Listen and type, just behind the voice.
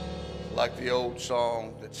Like the old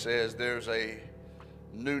song that says, there's a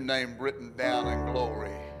new name written down in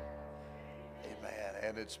glory. Amen.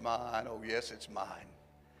 And it's mine. Oh, yes, it's mine.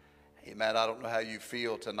 Amen. I don't know how you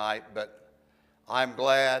feel tonight, but I'm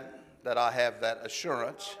glad that I have that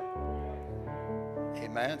assurance.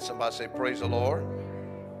 Amen. Somebody say, praise the Lord.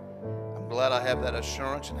 I'm glad I have that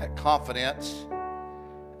assurance and that confidence.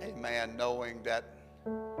 Amen. Knowing that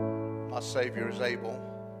my Savior is able,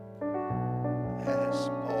 as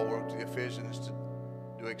Paul wrote to the Ephesians, to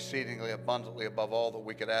do exceedingly abundantly above all that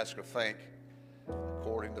we could ask or think,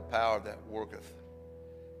 according to the power that worketh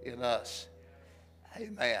in us.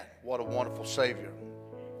 Amen. What a wonderful Savior.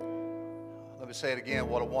 Let me say it again.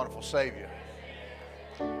 What a wonderful Savior.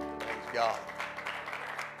 Praise God.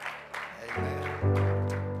 Amen.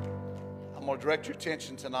 I'm going to direct your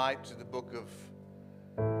attention tonight to the book of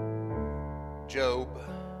Job,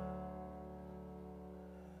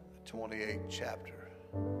 the 28th chapter.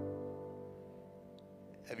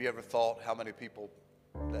 Have you ever thought how many people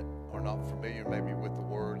that are not familiar maybe with the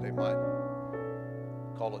word, they might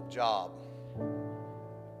call it job?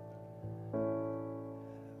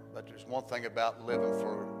 But there's one thing about living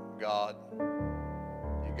for God,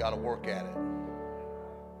 you got to work at it.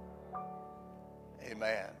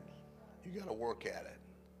 Amen. You got to work at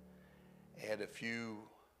it. And if you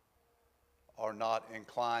are not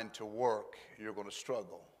inclined to work, you're going to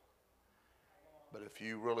struggle. But if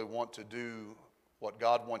you really want to do what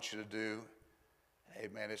God wants you to do,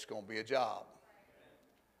 amen, it's going to be a job.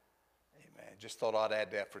 Amen. Just thought I'd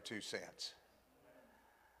add that for 2 cents.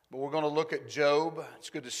 But we're going to look at Job. It's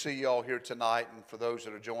good to see you all here tonight. And for those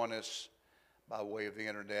that are joining us by way of the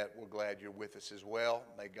internet, we're glad you're with us as well.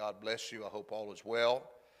 May God bless you. I hope all is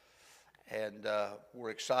well. And we're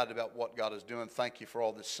excited about what God is doing. Thank you for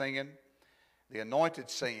all this singing. The anointed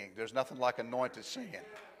singing. There's nothing like anointed singing.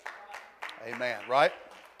 Amen. Right?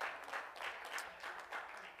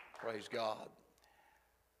 Praise God.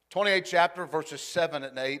 28th chapter, verses 7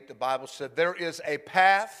 and 8, the Bible said, there is a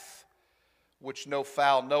path which no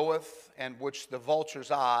fowl knoweth, and which the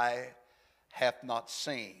vulture's eye hath not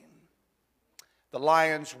seen. The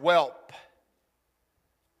lion's whelp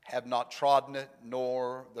have not trodden it,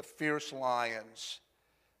 nor the fierce lions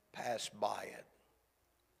passed by it.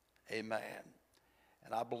 Amen.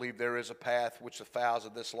 And I believe there is a path which the fowls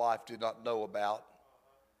of this life do not know about,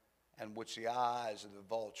 and which the eyes of the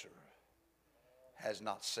vulture has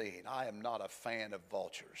not seen. I am not a fan of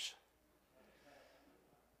vultures.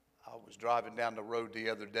 I was driving down the road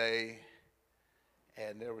the other day,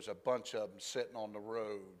 and there was a bunch of them sitting on the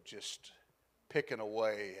road just picking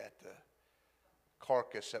away at the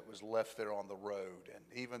carcass that was left there on the road. And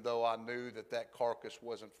even though I knew that that carcass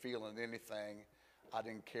wasn't feeling anything, I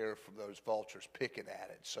didn't care for those vultures picking at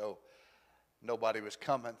it. So nobody was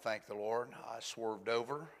coming, thank the Lord. I swerved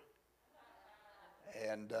over,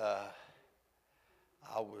 and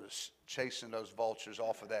I was chasing those vultures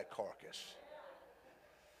off of that carcass.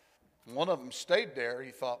 One of them stayed there. He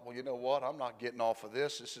thought, well, you know what? I'm not getting off of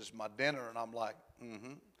this. This is my dinner. And I'm like,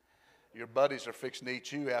 your buddies are fixing to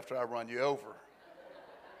eat you after I run you over.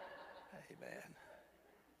 Amen.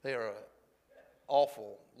 They are an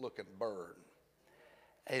awful looking bird.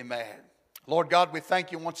 Amen. Lord God, we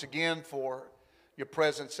thank you once again for your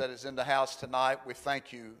presence that is in the house tonight. We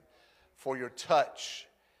thank you for your touch,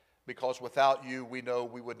 because without you, we know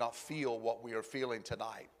we would not feel what we are feeling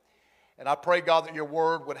tonight. And I pray, God, that your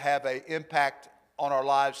word would have an impact on our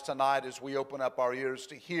lives tonight as we open up our ears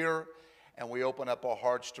to hear and we open up our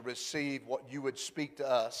hearts to receive what you would speak to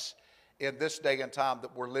us in this day and time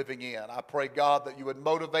that we're living in. I pray, God, that you would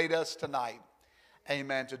motivate us tonight,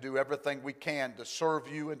 amen, to do everything we can to serve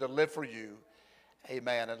you and to live for you,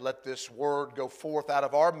 amen. And let this word go forth out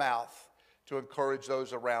of our mouth to encourage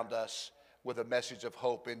those around us with a message of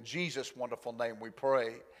hope. In Jesus' wonderful name we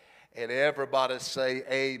pray. And everybody say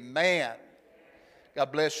amen. God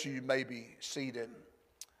bless you. You may be seated.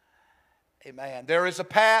 Amen. There is a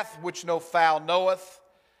path which no fowl knoweth,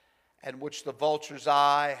 and which the vulture's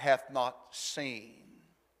eye hath not seen.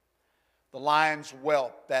 The lion's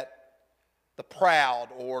whelp, that the proud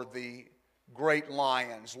or the great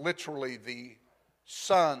lions, literally the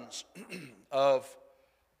sons of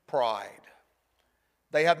pride.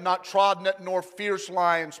 They have not trodden it, nor fierce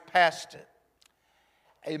lions passed it.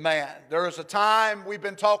 Amen. There is a time, we've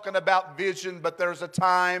been talking about vision, but there's a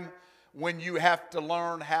time when you have to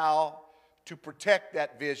learn how to protect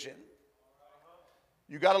that vision.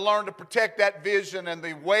 You got to learn to protect that vision, and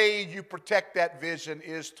the way you protect that vision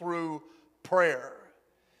is through prayer.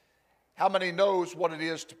 How many knows what it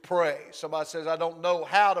is to pray? Somebody says, I don't know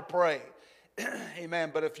how to pray.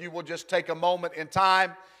 Amen. But if you will just take a moment in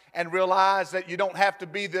time and realize that you don't have to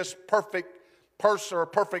be this perfect person or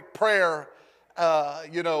perfect prayer.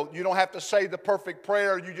 You don't have to say the perfect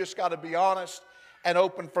prayer. You just got to be honest and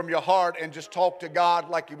open from your heart and just talk to God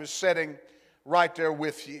like He was sitting right there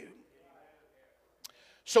with you.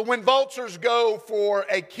 So when vultures go for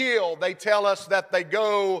a kill, they tell us that they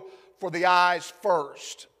go for the eyes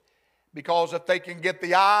first. Because if they can get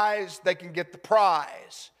the eyes, they can get the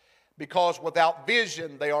prize. Because without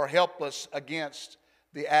vision, they are helpless against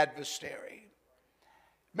the adversary.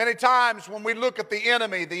 Many times when we look at the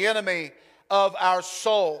enemy of our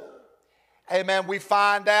soul, amen, we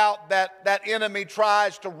find out that that enemy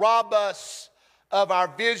tries to rob us of our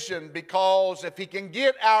vision, because if he can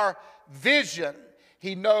get our vision,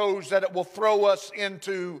 he knows that it will throw us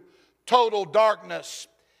into total darkness,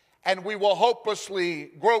 and we will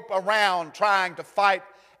hopelessly grope around trying to fight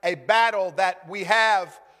a battle that we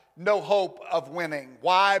have no hope of winning.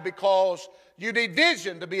 Why? Because you need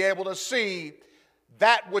vision to be able to see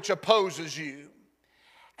that which opposes you.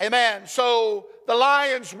 Amen. So the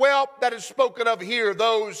lion's whelp that is spoken of here,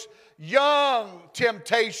 those young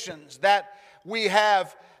temptations that we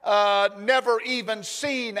have never even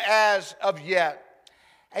seen as of yet.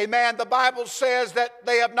 Amen. The Bible says that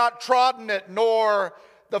they have not trodden it, nor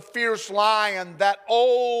the fierce lion, that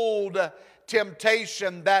old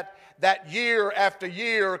temptation that year after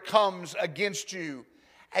year comes against you.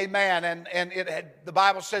 Amen. And the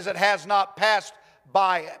Bible says it has not passed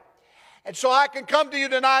by it. And so I can come to you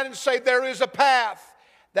tonight and say there is a path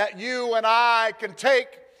that you and I can take,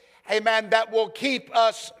 amen, that will keep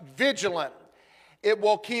us vigilant. It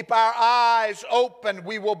will keep our eyes open.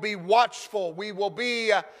 We will be watchful. We will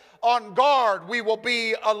be on guard. We will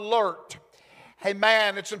be alert.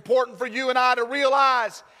 Amen. It's important for you and I to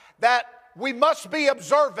realize that we must be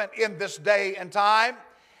observant in this day and time,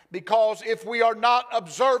 because if we are not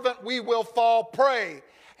observant, we will fall prey,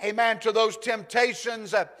 amen, to those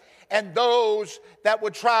temptations and those that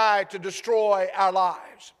would try to destroy our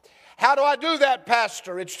lives. How do I do that,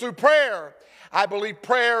 Pastor? It's through prayer. I believe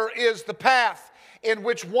prayer is the path in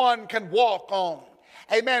which one can walk on.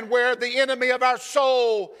 Amen. Where the enemy of our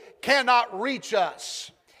soul cannot reach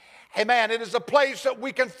us. Amen. It is a place that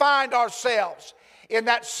we can find ourselves in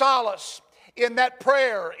that solace, in that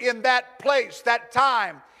prayer, in that place, that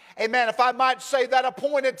time. Amen. If I might say, that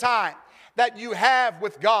appointed time that you have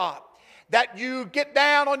with God, that you get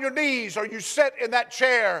down on your knees, or you sit in that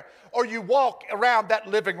chair, or you walk around that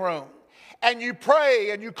living room, and you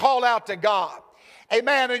pray and you call out to God.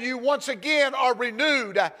 Amen. And you once again are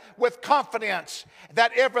renewed with confidence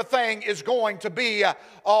that everything is going to be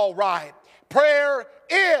all right. Prayer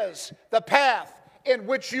is the path in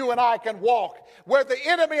which you and I can walk, where the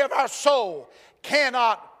enemy of our soul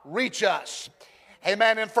cannot reach us.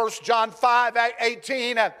 Amen. In 1 John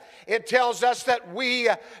 5:18, it tells us that we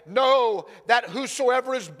know that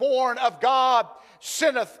whosoever is born of God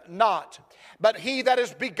sinneth not, but he that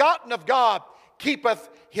is begotten of God keepeth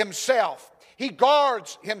himself. He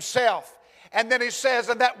guards himself. And then he says,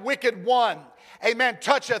 and that wicked one, amen,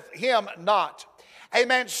 toucheth him not.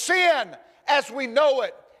 Amen. Sin, as we know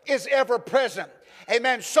it, is ever present.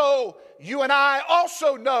 Amen. So you and I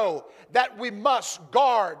also know that we must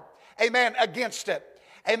guard, amen, against it.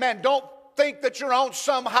 Amen. Don't think that you're on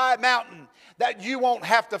some high mountain that you won't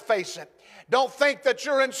have to face it. Don't think that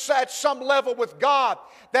you're at some level with God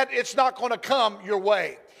that it's not going to come your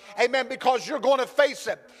way. Amen. Because you're going to face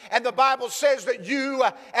it. And the Bible says that you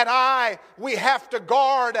and I, we have to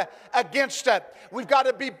guard against it. We've got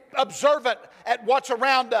to be observant at what's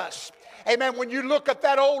around us. Amen. When you look at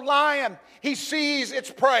that old lion, he sees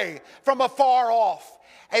its prey from afar off.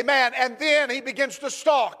 Amen. And then he begins to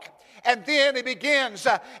stalk. And then he begins,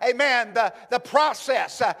 amen, the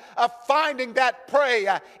process of finding that prey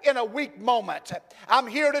in a weak moment. I'm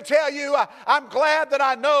here to tell you, I'm glad that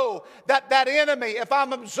I know that that enemy, if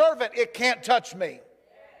I'm observant, it can't touch me.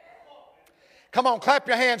 Come on, clap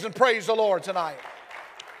your hands and praise the Lord tonight.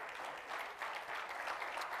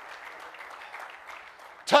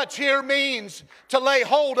 Touch here means to lay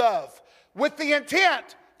hold of with the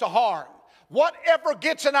intent to harm. Whatever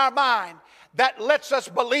gets in our mind that lets us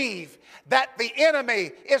believe that the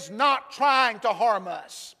enemy is not trying to harm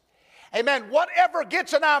us. Amen. Whatever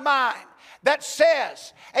gets in our mind that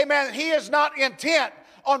says, amen, he is not intent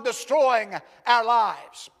on destroying our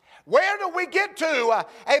lives. Where do we get to,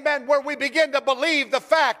 amen, where we begin to believe the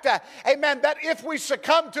fact, amen, that if we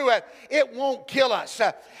succumb to it, it won't kill us.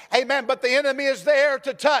 Amen. But the enemy is there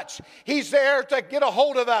to touch. He's there to get a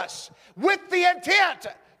hold of us with the intent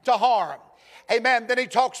to harm. Amen. Then he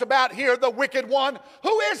talks about here the wicked one.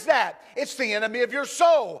 Who is that? It's the enemy of your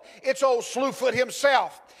soul. It's old Slewfoot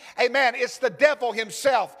himself. Amen. It's the devil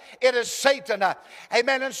himself. It is Satan.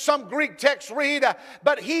 Amen. And some Greek texts read,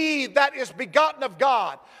 but he that is begotten of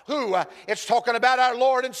God, who, it's talking about our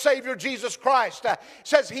Lord and Savior Jesus Christ,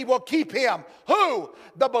 says he will keep him. Who?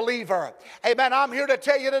 The believer. Amen. I'm here to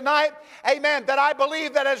tell you tonight, amen, that I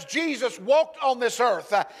believe that as Jesus walked on this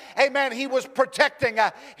earth, amen, he was protecting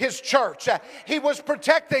his church. He was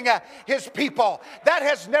protecting his people. That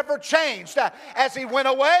has never changed. As he went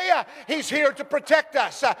away, he's here to protect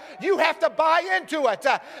us. You have to buy into it,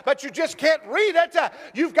 but you just can't read it.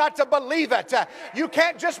 You've got to believe it. You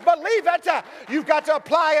can't just believe it. You've got to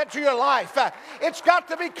apply it to your life. It's got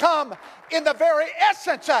to become in the very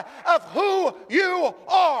essence of who you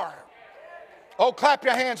are. Oh, clap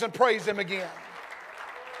your hands and praise him again.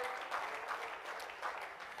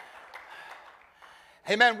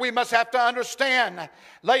 Amen. We must have to understand,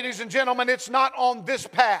 ladies and gentlemen, it's not on this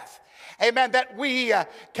path, amen, that we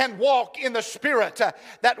can walk in the Spirit,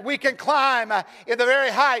 that we can climb in the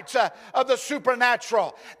very heights of the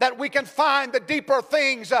supernatural, that we can find the deeper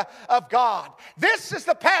things of God. This is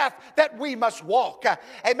the path that we must walk.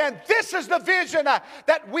 Amen. This is the vision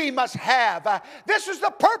that we must have. This is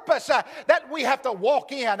the purpose that we have to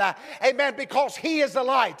walk in. Amen. Because he is the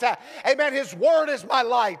light. Amen. His word is my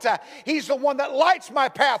light. He's the one that lights my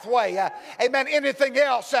pathway. Amen. Anything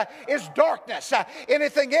else is darkness.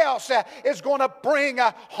 Anything else is going to bring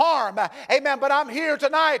harm. Amen. But I'm here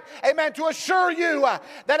tonight, amen, to assure you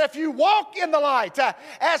that if you walk in the light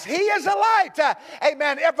as he is the light,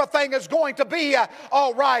 amen, everything is going to be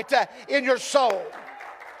all right in your soul.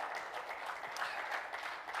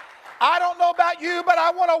 I don't know about you, but I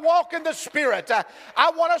want to walk in the Spirit. I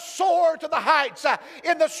want to soar to the heights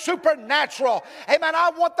in the supernatural. Amen. I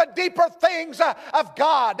want the deeper things of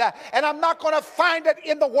God. And I'm not going to find it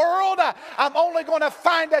in the world. I'm only going to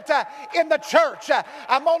find it in the church.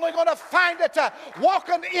 I'm only going to find it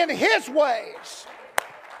walking in his ways.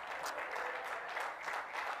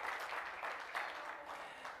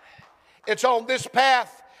 It's on this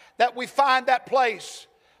path that we find that place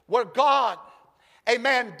where God,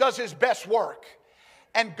 amen, does his best work.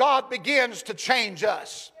 And God begins to change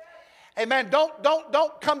us. Amen.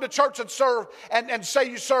 Don't come to church and serve and say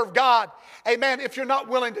you serve God, amen, if you're not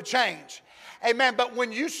willing to change. Amen. But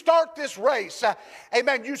when you start this race,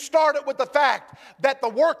 amen, you start it with the fact that the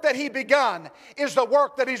work that he begun is the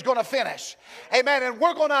work that he's going to finish. Amen. And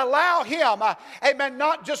we're going to allow him, amen,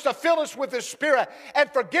 not just to fill us with his Spirit and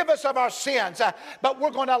forgive us of our sins, but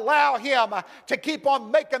we're going to allow him to keep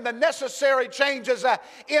on making the necessary changes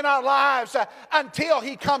in our lives until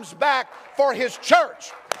he comes back for his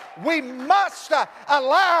church. We must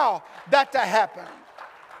allow that to happen.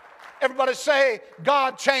 Everybody say,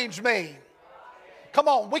 God changed me. Come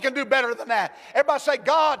on, we can do better than that. Everybody say,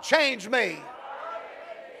 God changed me.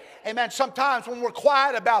 Amen. Sometimes when we're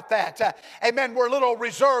quiet about that, amen, we're a little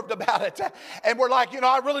reserved about it. And we're like,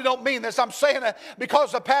 I really don't mean this. I'm saying it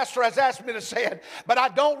because the pastor has asked me to say it, but I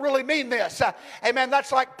don't really mean this. Amen.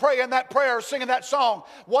 That's like praying that prayer, singing that song.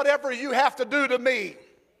 Whatever you have to do to me,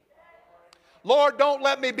 Lord, don't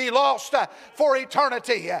let me be lost for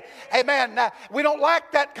eternity. Amen. We don't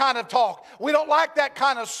like that kind of talk. We don't like that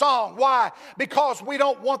kind of song. Why? Because we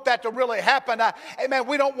don't want that to really happen. Amen.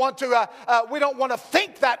 We don't want to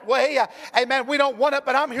think that way. Amen. We don't want it,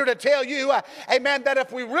 but I'm here to tell you, amen, that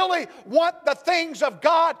if we really want the things of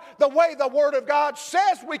God the way the Word of God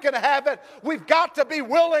says we can have it, we've got to be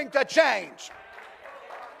willing to change.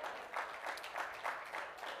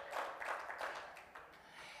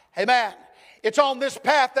 Amen. It's on this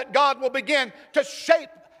path that God will begin to shape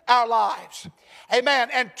our lives. Amen.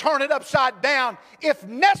 And turn it upside down if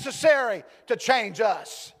necessary to change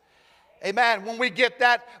us. Amen. When we get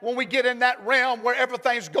in that realm where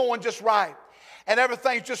everything's going just right and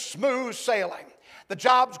everything's just smooth sailing. The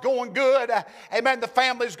job's going good. Amen. The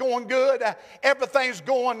family's going good. Everything's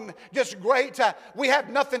going just great. We have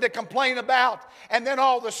nothing to complain about. And then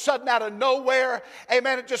all of a sudden, out of nowhere,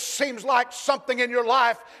 amen, it just seems like something in your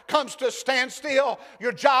life comes to a standstill.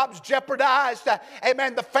 Your job's jeopardized.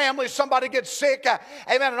 Amen. The family, somebody gets sick.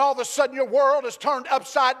 Amen. And all of a sudden, your world is turned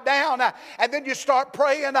upside down. And then you start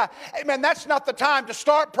praying. Amen. That's not the time to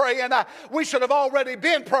start praying. We should have already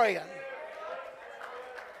been praying.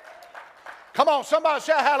 Come on, somebody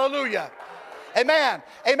say hallelujah. Amen.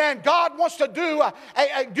 Amen. God wants to do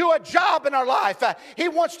a job in our life. He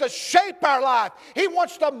wants to shape our life. He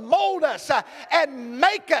wants to mold us and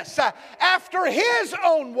make us after his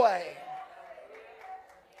own way.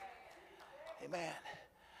 Amen.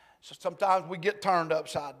 So sometimes we get turned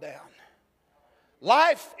upside down.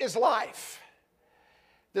 Life is life.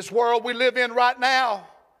 This world we live in right now,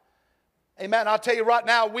 amen, I'll tell you right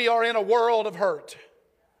now, we are in a world of hurt.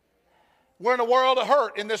 We're in a world of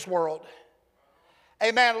hurt in this world.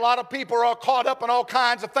 Amen. A lot of people are caught up in all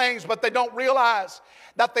kinds of things, but they don't realize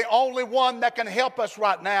that the only one that can help us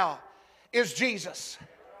right now is Jesus.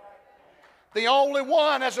 The only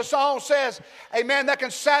one, as the song says, amen, that can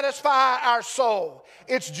satisfy our soul,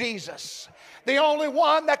 it's Jesus. The only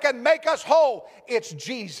one that can make us whole, it's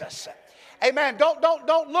Jesus. Amen.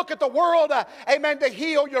 Don't look at the world, amen, to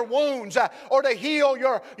heal your wounds or to heal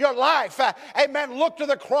your life. Amen. Look to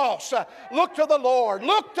the cross. Look to the Lord.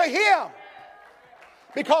 Look to Him.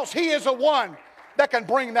 Because He is the one that can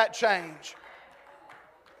bring that change.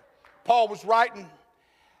 Paul was writing,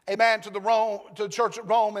 amen, to the church at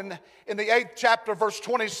Rome in the 8th chapter, verse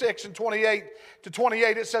 26 and 28 to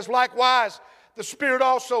 28. It says, likewise, the Spirit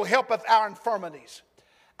also helpeth our infirmities.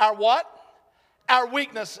 Our what? Our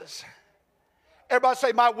weaknesses. Everybody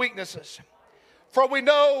say, my weaknesses. For we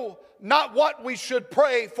know not what we should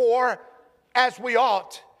pray for as we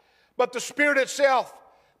ought, but the Spirit itself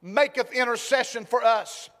maketh intercession for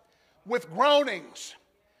us with groanings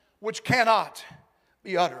which cannot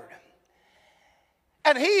be uttered.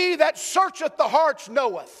 And He that searcheth the hearts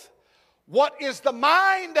knoweth what is the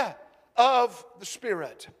mind of the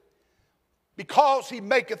Spirit, because He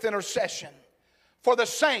maketh intercession for the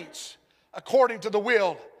saints according to the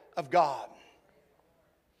will of God.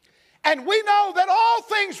 And we know that all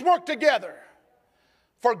things work together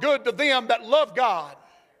for good to them that love God,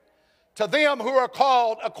 to them who are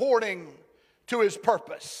called according to His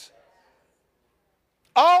purpose.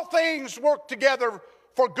 All things work together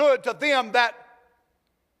for good to them that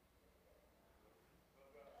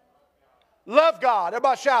love God.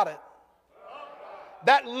 Everybody shout it.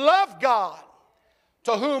 That love God,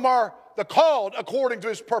 to whom are the called according to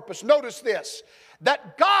His purpose. Notice this,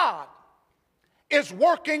 that God is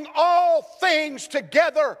working all things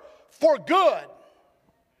together for good.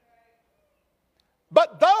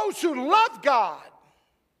 But those who love God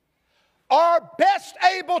are best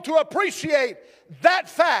able to appreciate that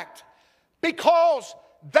fact because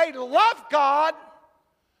they love God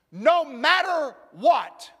no matter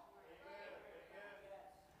what.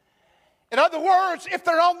 In other words, if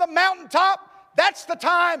they're on the mountaintop, that's the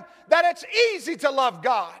time that it's easy to love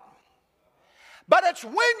God. But it's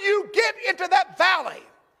when you get into that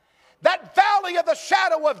valley of the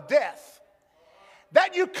shadow of death,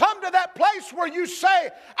 that you come to that place where you say,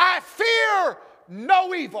 I fear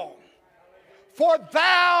no evil, for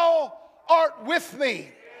Thou art with me.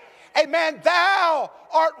 Amen. Thou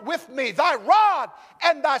art with me. Thy rod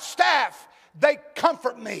and Thy staff, they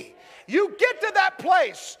comfort me. You get to that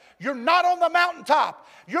place, you're not on the mountaintop.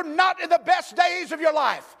 You're not in the best days of your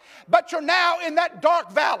life, but you're now in that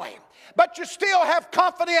dark valley. But you still have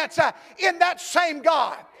confidence in that same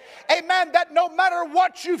God. Amen. That no matter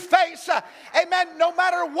what you face, amen, no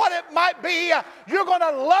matter what it might be, you're going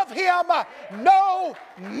to love Him no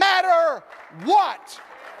matter what.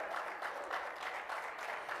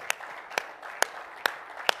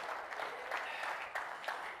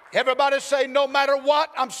 Everybody say, no matter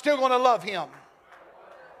what, I'm still going to love Him.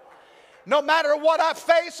 No matter what I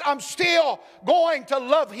face, I'm still going to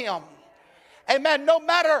love Him. Amen. No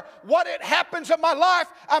matter what it happens in my life,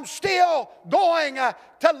 I'm still going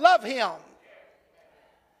to love Him.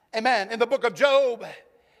 Amen. In the book of Job,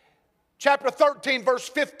 chapter 13, verse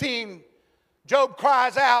 15, Job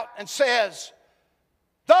cries out and says,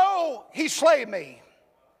 though He slay me,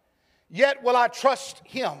 yet will I trust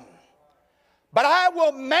Him. But I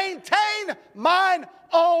will maintain mine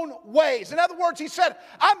own ways. In other words, he said,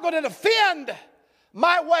 I'm going to defend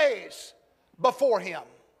my ways before Him.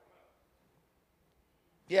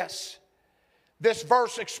 Yes, this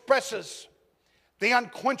verse expresses the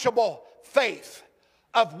unquenchable faith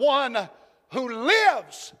of one who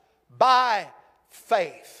lives by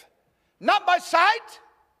faith. Not by sight,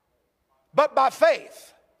 but by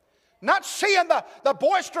faith. Not seeing the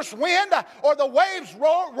boisterous wind or the waves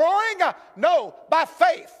roaring. No, by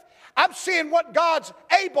faith. I'm seeing what God's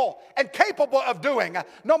able and capable of doing.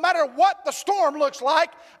 No matter what the storm looks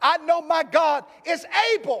like, I know my God is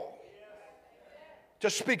able to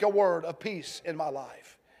speak a word of peace in my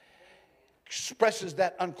life. Expresses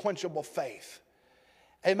that unquenchable faith.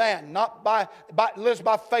 Amen. Lives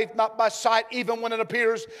by faith, not by sight, even when it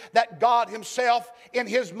appears that God Himself in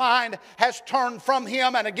His mind has turned from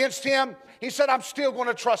Him and against Him. He said, I'm still going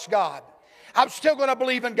to trust God. I'm still going to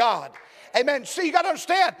believe in God. Amen. See, you got to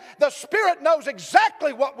understand, the Spirit knows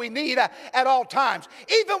exactly what we need at all times.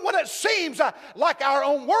 Even when it seems like our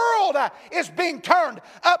own world is being turned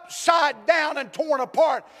upside down and torn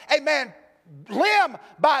apart. Amen. limb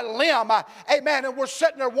by limb. Amen. And we're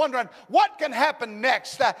sitting there wondering what can happen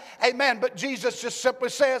next. Amen. But Jesus just simply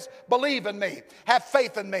says, believe in me. Have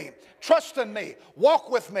faith in me. Trust in me. Walk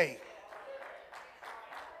with me.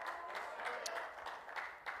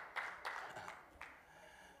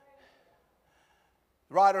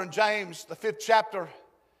 The writer in James, the 5th chapter,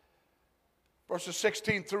 verses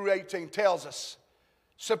 16 through 18 tells us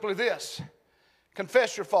simply this: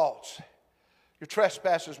 confess your faults, your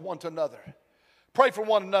trespasses one to another. Pray for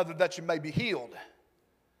one another that you may be healed.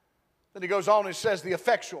 Then he goes on and says the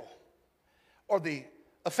effectual or the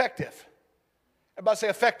effective. Everybody say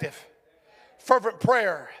effective. Fervent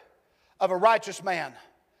prayer of a righteous man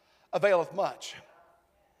availeth much.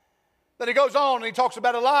 Then he goes on and he talks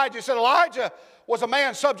about Elijah. He said Elijah was a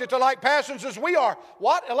man subject to like passions as we are.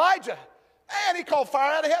 What? Elijah. Man, he called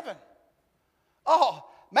fire out of heaven. Oh,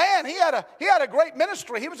 man, he had a great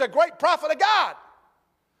ministry. He was a great prophet of God.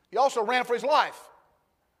 He also ran for his life.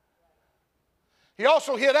 He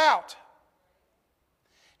also hid out.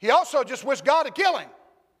 He also just wished God to kill him.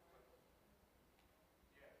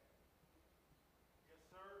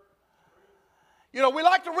 You know, we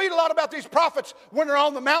like to read a lot about these prophets when they're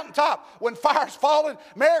on the mountaintop, when fire's falling,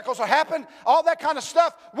 miracles are happening, all that kind of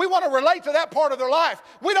stuff. We want to relate to that part of their life.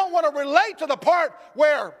 We don't want to relate to the part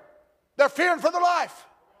where they're fearing for their life.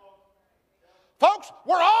 Folks,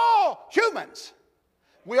 we're all humans.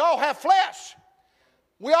 We all have flesh.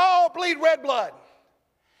 We all bleed red blood.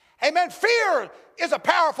 Amen. Fear is a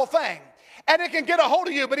powerful thing, and it can get a hold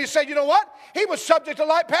of you. But he said, you know what? He was subject to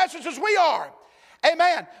like passions as we are.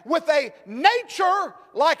 Amen. With a nature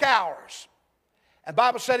like ours. And the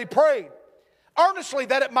Bible said he prayed earnestly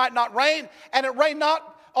that it might not rain, and it rained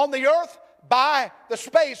not on the earth by the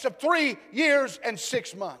space of 3 years and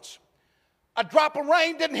 6 months. A drop of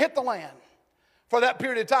rain didn't hit the land for that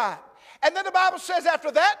period of time. And then the Bible says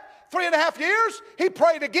after that, 3.5 years, he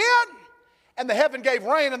prayed again, and the heaven gave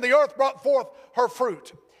rain, and the earth brought forth her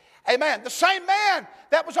fruit. Amen. The same man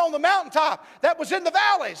that was on the mountaintop, that was in the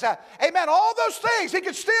valleys. Amen. All those things, he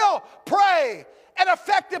could still pray an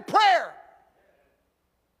effective prayer.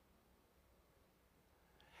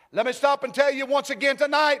 Let me stop and tell you once again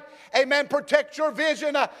tonight, amen, protect your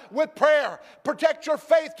vision with prayer. Protect your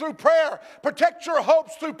faith through prayer. Protect your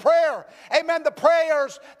hopes through prayer. Amen, the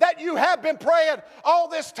prayers that you have been praying all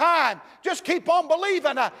this time, just keep on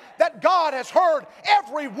believing that God has heard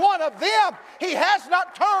every one of them. He has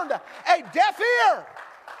not turned a deaf ear.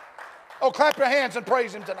 Oh, clap your hands and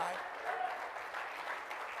praise Him tonight.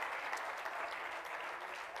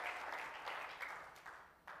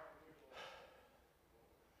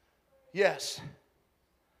 Yes,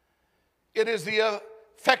 it is the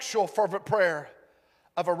effectual fervent prayer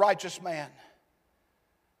of a righteous man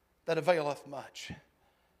that availeth much.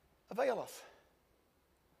 Availeth.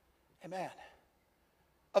 Amen.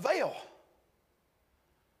 Avail.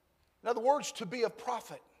 In other words, to be of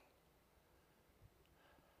profit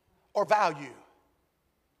or value.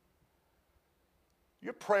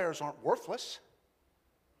 Your prayers aren't worthless.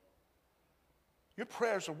 Your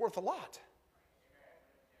prayers are worth a lot.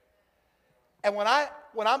 And when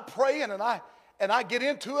I'm praying and I get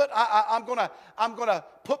into it, I'm gonna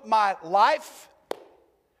put my life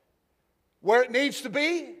where it needs to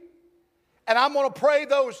be, and I'm gonna pray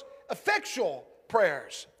those effectual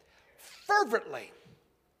prayers fervently,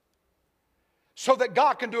 so that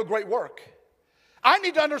God can do a great work. I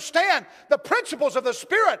need to understand the principles of the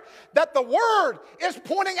Spirit that the Word is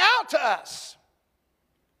pointing out to us.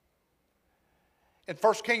 In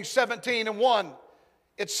 1 Kings 17:1,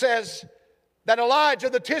 it says that Elijah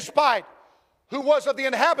the Tishbite, who was of the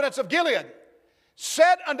inhabitants of Gilead,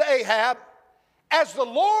 said unto Ahab, as the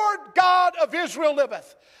Lord God of Israel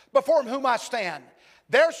liveth, before whom I stand,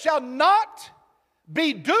 there shall not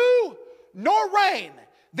be dew nor rain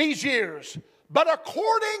these years, but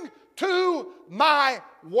according to my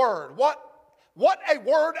word. What a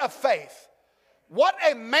word of faith. What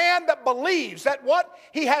a man that believes that what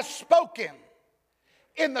he has spoken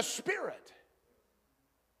in the Spirit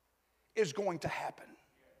is going to happen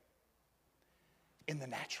in the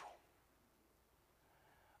natural.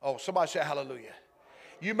 Oh, somebody say hallelujah.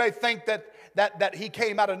 You may think that he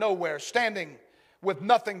came out of nowhere, standing with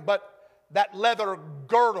nothing but that leather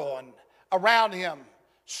girdle and around him,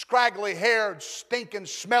 scraggly haired, stinking,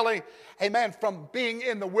 smelly, amen, from being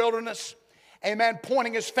in the wilderness, amen,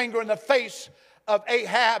 pointing his finger in the face of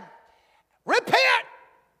Ahab. Repent!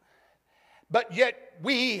 But yet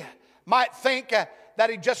we might think that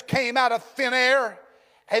he just came out of thin air,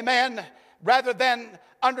 amen, rather than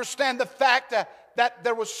understand the fact that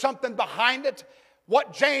there was something behind it.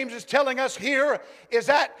 What James is telling us here is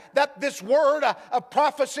that this word of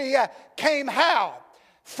prophecy came how?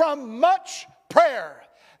 From much prayer,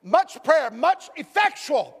 much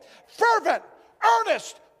effectual, fervent,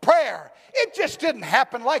 earnest prayer. It just didn't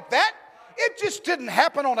happen like that. It just didn't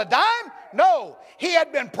happen on a dime. No, he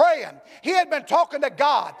had been praying. He had been talking to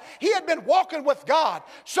God. He had been walking with God.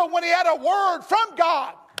 So when he had a word from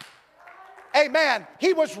God, amen,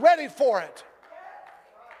 he was ready for it.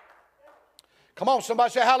 Come on,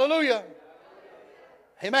 somebody say hallelujah.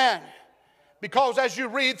 Amen. Because as you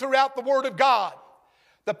read throughout the Word of God,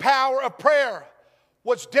 the power of prayer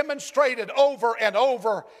was demonstrated over and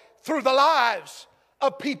over through the lives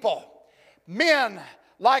of people. Men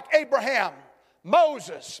like Abraham,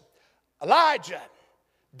 Moses, Elijah,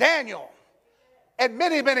 Daniel, and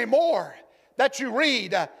many, many more that you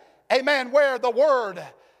read, amen, where the word,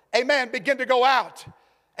 amen, began to go out,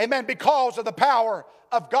 amen, because of the power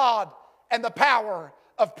of God and the power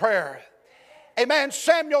of prayer. Amen.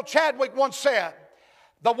 Samuel Chadwick once said,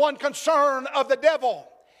 the one concern of the devil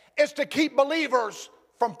is to keep believers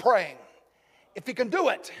from praying. If he can do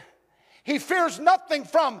it, he fears nothing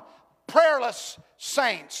from prayerless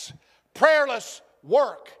saints, prayerless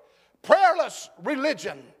work, prayerless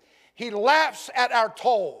religion. He laughs at our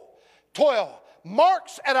toil,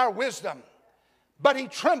 marks at our wisdom, but he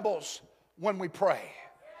trembles when we pray.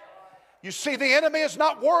 You see, the enemy is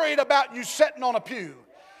not worried about you sitting on a pew.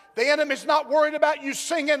 The enemy is not worried about you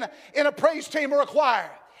singing in a praise team or a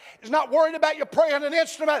choir. He's not worried about you playing an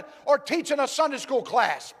instrument or teaching a Sunday school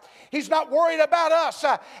class. He's not worried about us,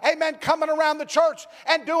 amen, coming around the church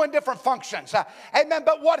and doing different functions. Amen.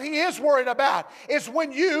 But what he is worried about is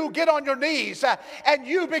when you get on your knees and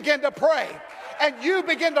you begin to pray and you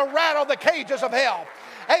begin to rattle the cages of hell.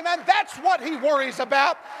 Amen. That's what he worries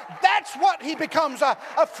about. That's what he becomes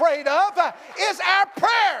afraid of, is our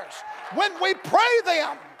prayers. When we pray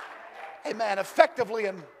them, amen, effectively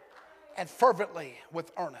and fervently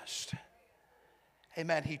with earnest,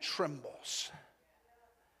 amen, he trembles.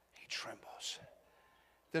 He trembles.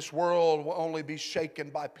 This world will only be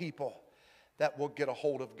shaken by people that will get a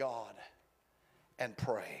hold of God and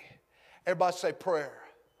pray. Everybody say prayer.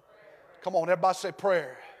 Come on, everybody say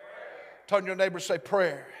prayer. Turn to your neighbor, say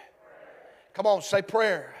prayer. Come on, say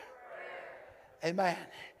prayer. Amen.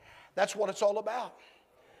 That's what it's all about.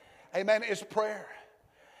 Amen. It's prayer.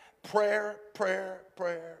 Prayer, prayer,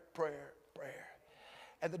 prayer, prayer, prayer.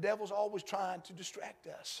 And the devil's always trying to distract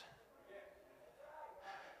us.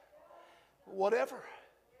 Whatever.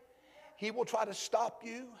 He will try to stop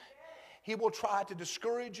you. He will try to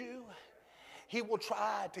discourage you. He will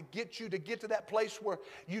try to get you to get to that place where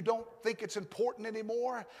you don't think it's important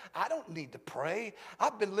anymore. I don't need to pray.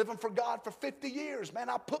 I've been living for God for 50 years, man.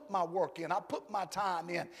 I put my work in. I put my time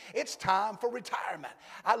in. It's time for retirement.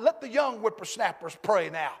 I let the young whippersnappers pray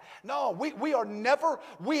now. No, we have never,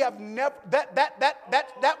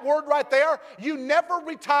 that word right there, you never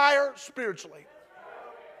retire spiritually.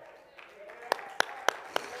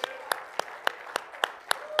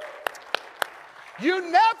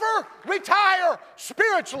 You never retire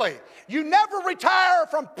spiritually. You never retire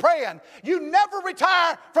from praying. You never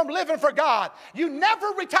retire from living for God. You never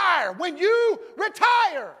retire. When you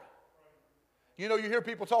retire, you know, you hear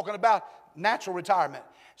people talking about natural retirement.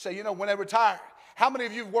 Say, you know, when they retire. How many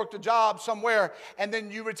of you have worked a job somewhere and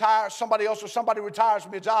then you retire, somebody else or somebody retires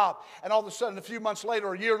from your job, and all of a sudden a few months later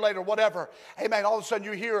or a year later, whatever, amen, all of a sudden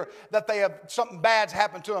you hear that they have something bad's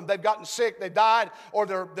happened to them. They've gotten sick, they died, or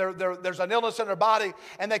there's an illness in their body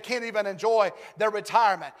and they can't even enjoy their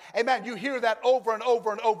retirement. Amen. You hear that over and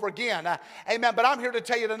over and over again. Amen. But I'm here to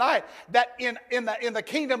tell you tonight that in the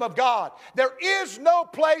kingdom of God, there is no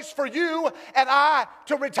place for you and I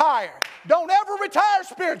to retire. Don't ever retire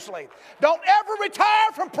spiritually. Don't ever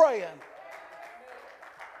retire from praying.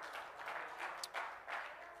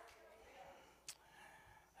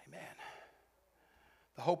 Amen.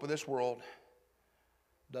 The hope of this world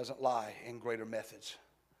doesn't lie in greater methods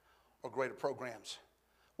or greater programs.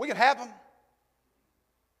 We can have them.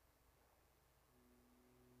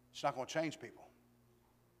 It's not going to change people.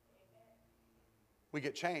 We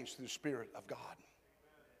get changed through the Spirit of God.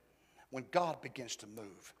 When God begins to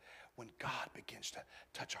move, when God begins to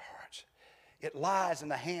touch our hearts, it lies in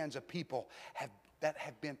the hands of people that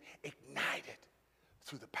have been ignited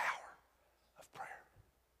through the power of prayer.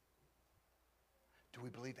 Do we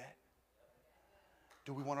believe that?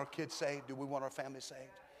 Do we want our kids saved? Do we want our family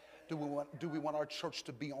saved? Do we want our church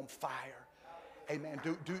to be on fire? Amen.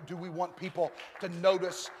 Do we want people to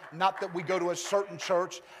notice not that we go to a certain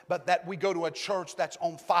church, but that we go to a church that's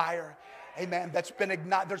on fire? Amen. That's been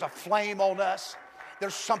ignited. There's a flame on us.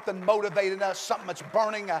 there's something motivating us, something that's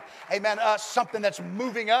burning, amen, us, something that's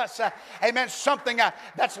moving us, amen, something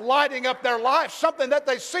that's lighting up their life, something that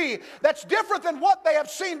they see that's different than what they have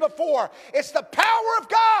seen before. It's the power of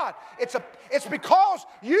God. It's because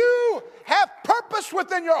you have purpose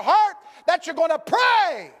within your heart that you're going to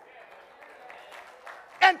pray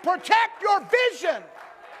and protect your vision.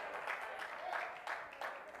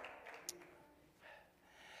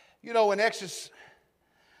 You know, in Exodus,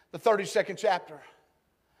 the 32nd chapter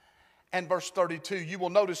and verse 32, you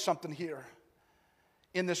will notice something here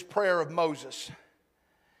in this prayer of Moses.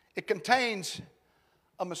 It contains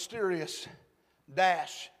a mysterious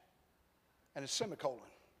dash and a semicolon.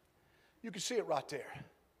 You can see it right there.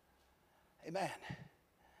 Amen. It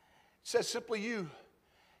says simply,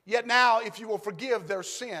 yet now if you will forgive their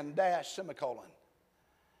sin, dash, semicolon.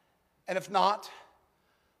 And if not,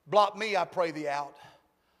 blot me, I pray thee, out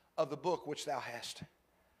of the book which thou hast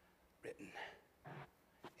written.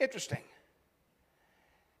 Interesting.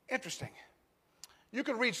 Interesting. You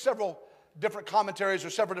can read several different commentaries or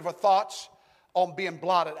several different thoughts on being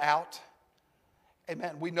blotted out.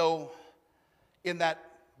 Amen. We know in that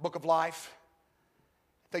book of life,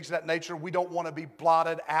 things of that nature, we don't want to be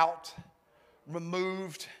blotted out,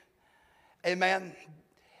 removed. Amen.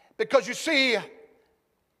 Because you see,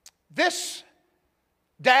 this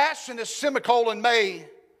dash and this semicolon may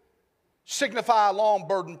signify a long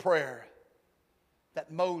burden prayer that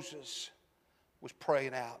Moses was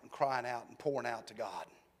praying out and crying out and pouring out to God.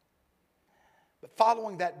 But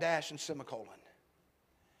following that dash and semicolon,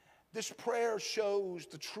 this prayer shows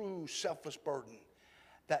the true selfless burden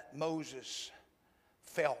that Moses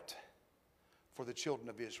felt for the children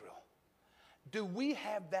of Israel. Do we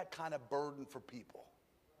have that kind of burden for people?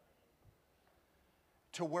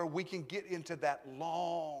 To where we can get into that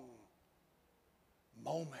long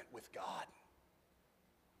moment with God,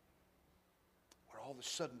 where all of a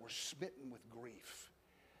sudden we're smitten with grief.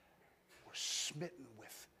 We're smitten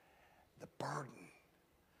with the burden,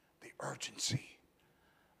 the urgency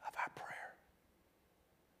of our prayer.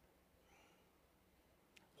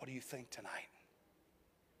 What do you think tonight?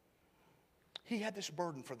 He had this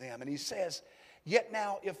burden for them, and he says, yet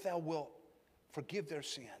now if thou wilt forgive their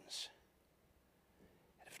sins,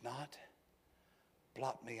 and if not,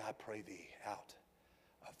 blot me, I pray thee, out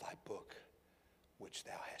of thy book which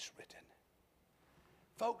thou hast written.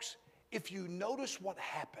 Folks, if you notice what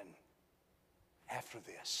happened after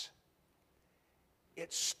this,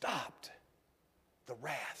 it stopped the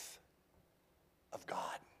wrath of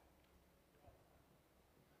God.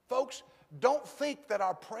 Folks, don't think that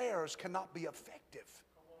our prayers cannot be effective.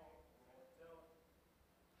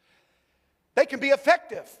 They can be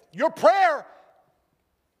effective. Your prayer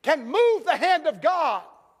can move the hand of God.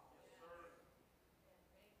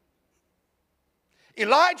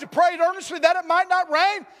 Elijah prayed earnestly that it might not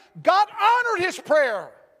rain. God honored his prayer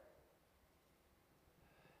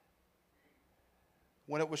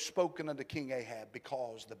when it was spoken unto King Ahab,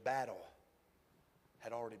 because the battle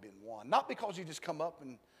had already been won. Not because he just come up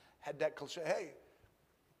and had that cliche, hey,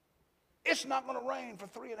 it's not going to rain for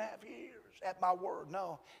 3.5 years at my word.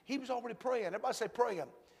 No, he was already praying. Everybody say praying.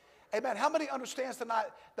 Amen. How many understands tonight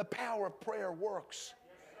the power of prayer works?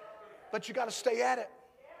 But you got to stay at it.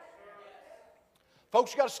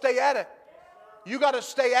 Folks, you got to stay at it. You got to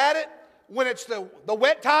stay at it when it's the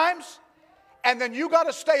wet times, and then you got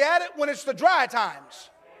to stay at it when it's the dry times.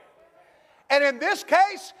 And in this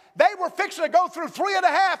case, they were fixing to go through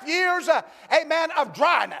 3.5 years, amen, of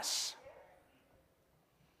dryness.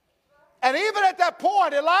 And even at that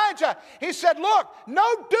point, Elijah, he said, look, no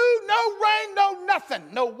dew, no rain, no nothing,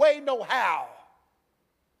 no way, no how.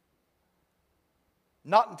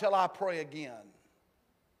 Not until I pray again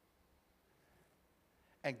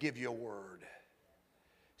and give you a word.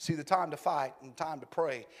 See, the time to fight and the time to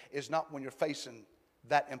pray is not when you're facing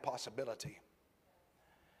that impossibility.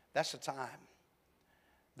 That's the time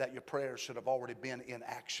that your prayers should have already been in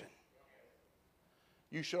action.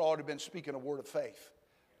 You should have already been speaking a word of faith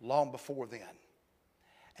long before then.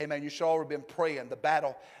 Amen. You should have already been praying. The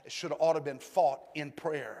battle should have already been fought in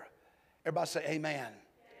prayer. Everybody say amen.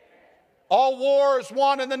 All wars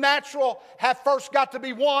won in the natural have first got to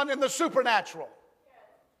be won in the supernatural.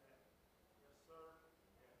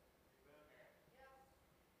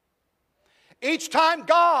 Each time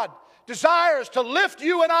God desires to lift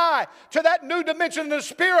you and I to that new dimension in the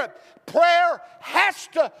Spirit, prayer has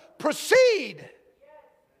to precede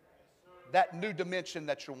that new dimension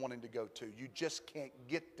that you're wanting to go to. You just can't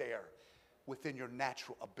get there within your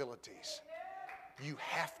natural abilities. You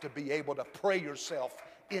have to be able to pray yourself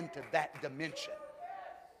into that dimension.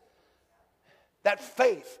 That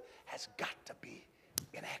faith has got to be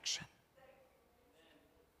in action.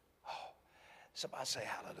 Somebody say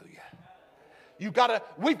hallelujah. We've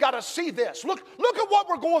got to see this. Look at what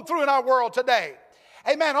we're going through in our world today.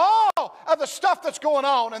 Amen. All of the stuff that's going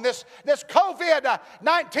on and this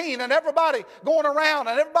COVID-19 and everybody going around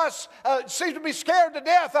and everybody seems to be scared to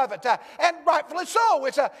death of it. And rightfully so.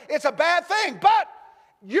 It's a bad thing. But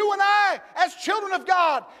you and I, as children of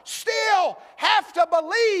God, still have to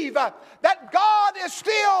believe that God is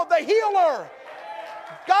still the healer.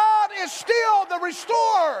 God is still the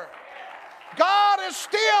restorer. God is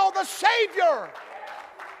still the Savior.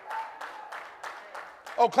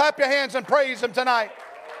 Oh, clap your hands and praise Him tonight.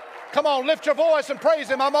 Come on, lift your voice and praise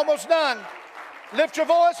Him. I'm almost done. Lift your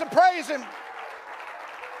voice and praise Him.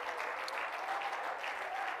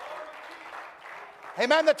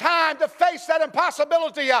 Amen. The time to face that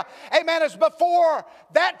impossibility, amen, is before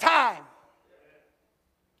that time.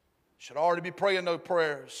 Should already be praying those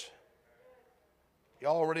prayers. You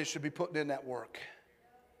already should be putting in that work.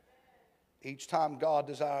 Each time God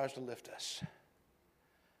desires to lift us,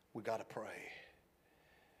 we got to pray.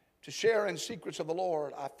 To share in secrets of the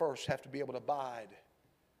Lord, I first have to be able to abide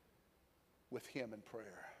with Him in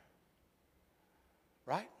prayer.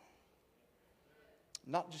 Right?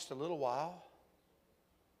 Not just a little while,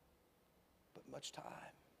 but much time.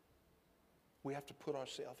 We have to put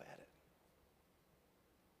ourselves at it.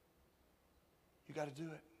 You got to do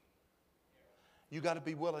it. You got to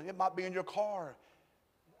be willing. It might be in your car.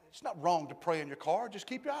 It's not wrong to pray in your car. Just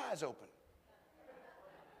keep your eyes open.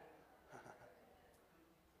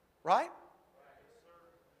 Right?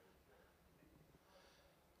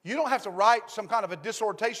 You don't have to write some kind of a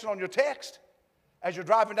dissertation on your text as you're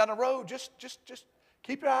driving down the road. Just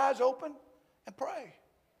keep your eyes open and pray.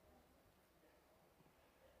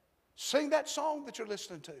 Sing that song that you're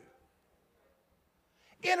listening to.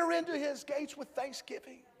 Enter into His gates with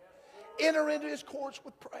thanksgiving. Enter into His courts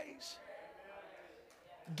with praise.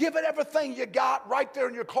 Give it everything you got right there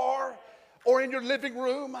in your car or in your living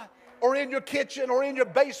room or in your kitchen or in your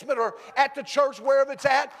basement or at the church, wherever it's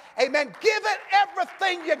at. Amen. Give it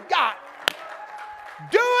everything you got.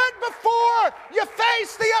 Do it before you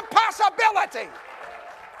face the impossibility.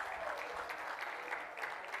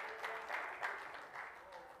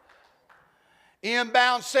 Ian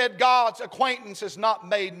Bounds said, God's acquaintance is not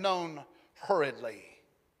made known hurriedly.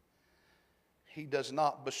 He does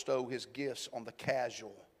not bestow His gifts on the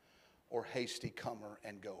casual or hasty comer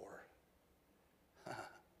and goer.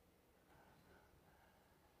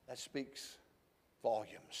 That speaks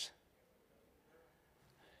volumes.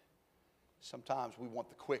 Sometimes we want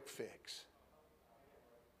the quick fix.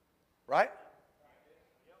 Right?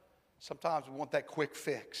 Sometimes we want that quick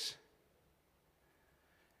fix.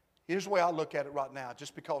 Here's the way I look at it right now.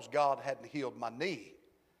 Just because God hadn't healed my knee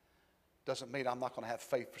doesn't mean I'm not going to have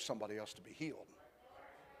faith for somebody else to be healed.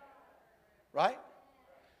 Right?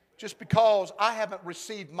 Just because I haven't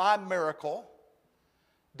received my miracle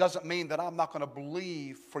doesn't mean that I'm not going to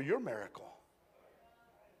believe for your miracle.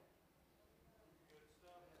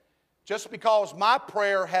 Just because my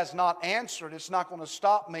prayer has not answered, it's not going to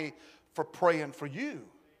stop me from praying for you.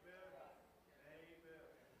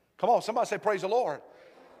 Come on, somebody say praise the Lord.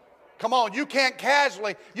 Come on, you can't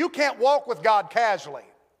walk with God casually.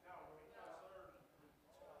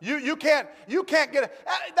 You can't get it.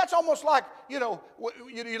 That's almost like,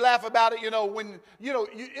 you laugh about it, when,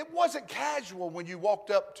 it wasn't casual when you walked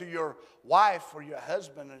up to your wife or your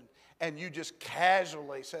husband and you just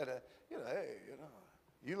casually said, hey,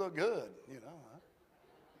 you look good,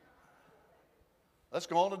 Let's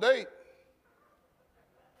go on a date.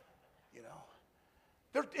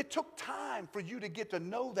 It took time for you to get to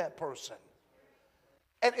know that person.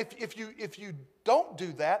 And if you don't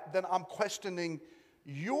do that, then I'm questioning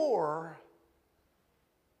your...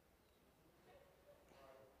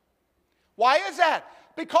 Why is that?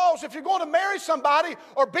 Because if you're going to marry somebody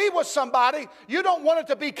or be with somebody, you don't want it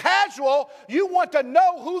to be casual. You want to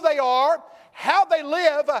know who they are, how they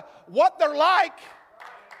live, what they're like.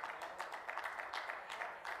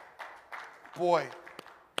 Boy.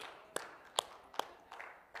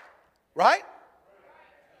 Right?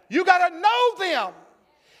 You got to know them.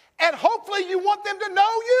 And hopefully you want them to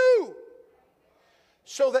know you.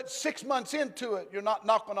 So that 6 months into it, you're not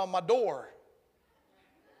knocking on my door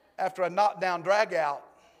after a knockdown drag out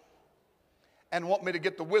and want me to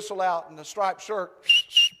get the whistle out and the striped shirt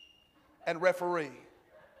and referee.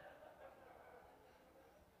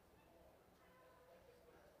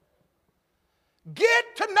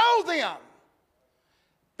 Get to know them.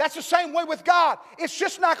 That's the same way with God. It's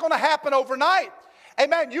just not going to happen overnight.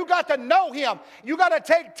 Amen. You got to know Him. You got to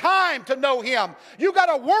take time to know Him. You got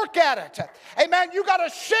to work at it. Amen. You got to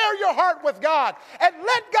share your heart with God and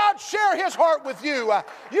let God share His heart with you.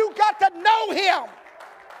 You got to know Him.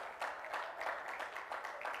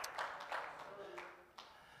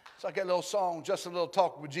 It's like that little song, Just a Little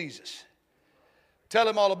Talk with Jesus. Tell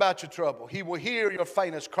Him all about your trouble. He will hear your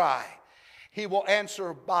faintest cry. He will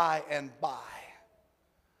answer by and by.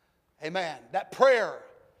 Amen. That prayer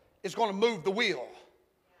is going to move the wheel.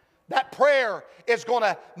 That prayer is going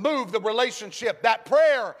to move the relationship. That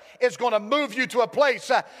prayer is going to move you to a place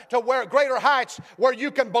to where greater heights where you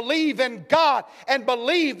can believe in God and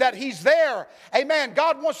believe that He's there. Amen.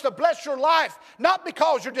 God wants to bless your life, not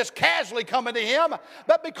because you're just casually coming to Him,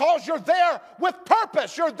 but because you're there with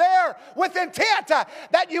purpose. You're there with intent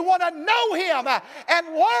that you want to know Him and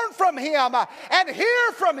learn from Him and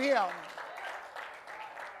hear from Him.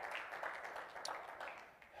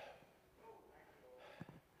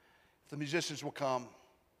 The musicians will come.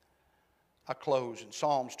 I close in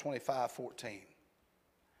Psalms 25:14.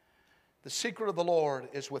 The secret of the Lord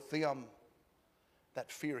is with them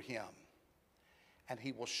that fear Him, and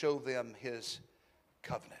He will show them His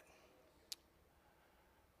covenant.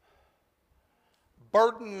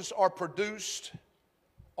 Burdens are produced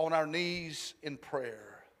on our knees in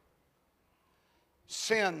prayer.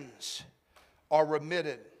 Sins are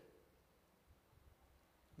remitted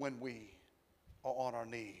when we are on our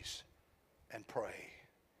knees and pray.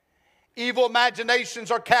 Evil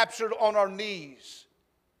imaginations are captured on our knees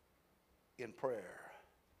in prayer.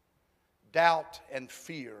 Doubt and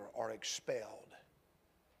fear are expelled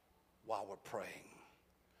while we're praying.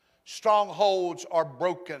 Strongholds are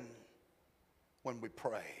broken when we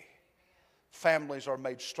pray. Families are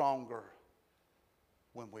made stronger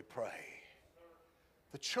when we pray.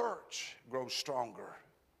 The church grows stronger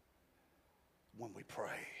when we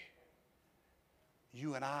pray.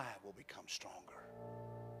 You and I will become stronger.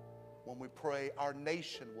 When we pray, our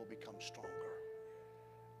nation will become stronger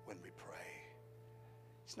when we pray.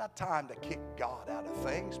 It's not time to kick God out of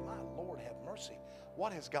things. My Lord, have mercy.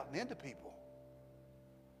 What has gotten into people?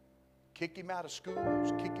 Kick Him out of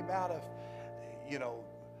schools, kick Him out of,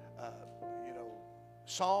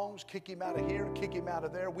 songs, kick Him out of here, kick Him out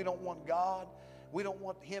of there. We don't want God. We don't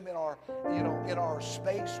want Him in our, in our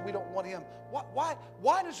space. We don't want Him.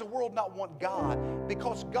 Why does the world not want God?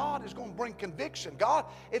 Because God is going to bring conviction. God,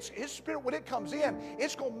 it's His Spirit, when it comes in,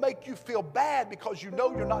 it's going to make you feel bad because you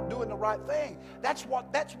know you're not doing the right thing. That's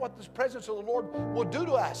what the presence of the Lord will do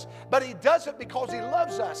to us. But He does it because He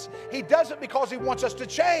loves us. He does it because He wants us to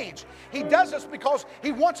change. He does it because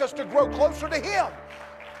He wants us to grow closer to Him.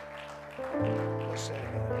 Let's say it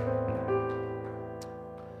again.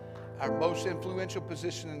 Our most influential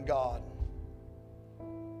position in God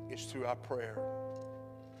is through our prayer,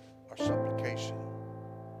 our supplication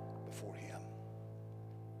before Him.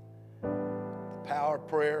 The power of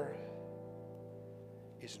prayer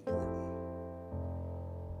is important.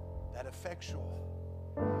 That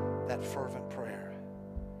effectual, that fervent prayer.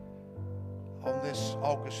 On this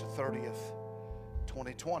August 30th,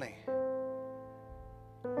 2020,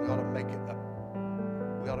 we ought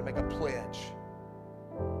to make a pledge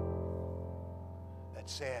that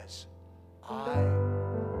says, I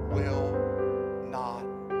will not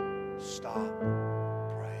stop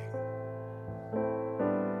praying.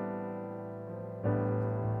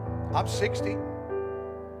 I'm 60.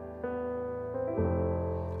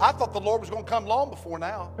 I thought the Lord was going to come long before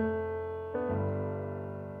now.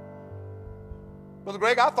 Brother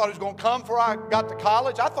Greg, I thought He was going to come before I got to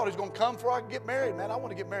college. I thought He was going to come before I could get married. Man, I want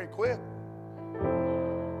to get married quick.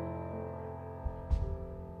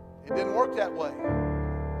 It didn't work that way.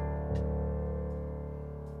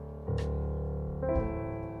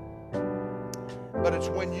 But it's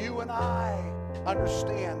when you and I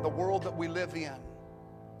understand the world that we live in,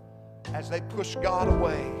 as they push God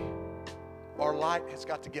away, our light has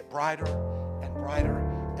got to get brighter and brighter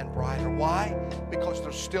and brighter. Why? Because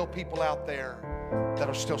there's still people out there that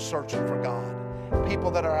are still searching for God.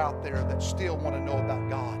 People that are out there that still want to know about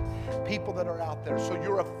God. People that are out there. So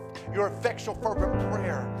your effectual fervent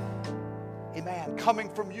prayer, amen, coming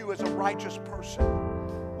from you as a righteous person,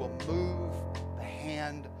 will move the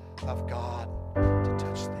hand of God to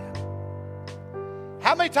touch them.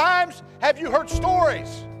 How many times have you heard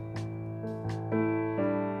stories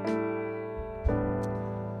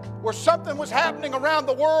where something was happening around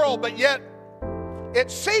the world, but yet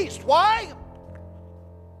it ceased? Why?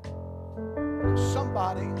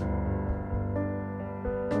 Somebody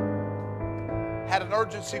had an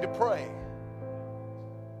urgency to pray.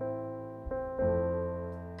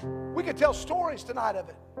 We could tell stories tonight of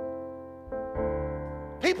it.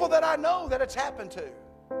 People that I know that it's happened to.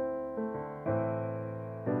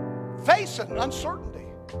 Facing uncertainty.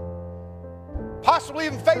 Possibly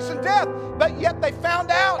even facing death. But yet they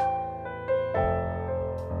found out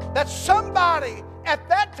that somebody at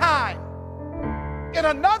that time in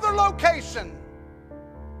another location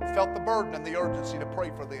felt the burden and the urgency to pray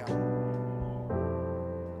for them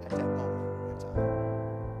at that moment in time.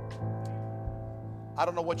 I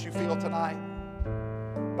don't know what you feel tonight,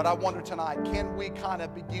 but I wonder tonight, can we kind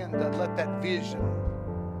of begin to let that vision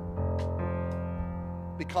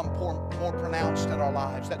become more pronounced in our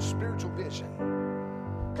lives, that spiritual vision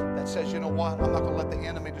that says, you know what, I'm not going to let the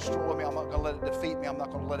enemy destroy me, I'm not going to let it defeat me, I'm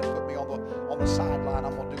not going to let it put me on the sideline,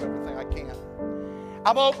 I'm going to do everything I can.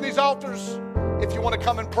 I'm going to open these altars. If you want to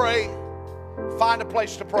come and pray, find a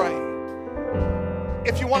place to pray.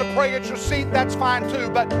 If you want to pray at your seat, that's fine too,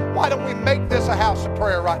 but why don't we make this a house of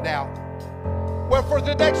prayer right now? Where for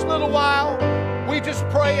the next little while, we just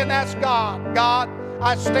pray and ask God, God,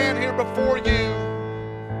 I stand here before you,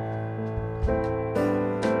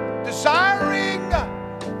 desiring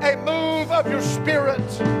a move of your Spirit.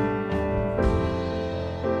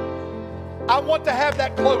 I want to have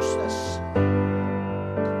that closeness.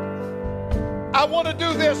 I want to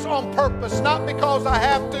do this on purpose, not because I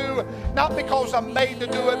have to, not because I'm made to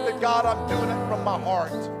do it, but God, I'm doing it from my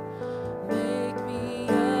heart.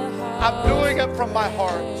 I'm doing it from my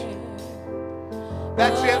heart.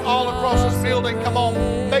 That's it, all across this building. Come on,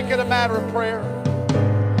 make it a matter of prayer.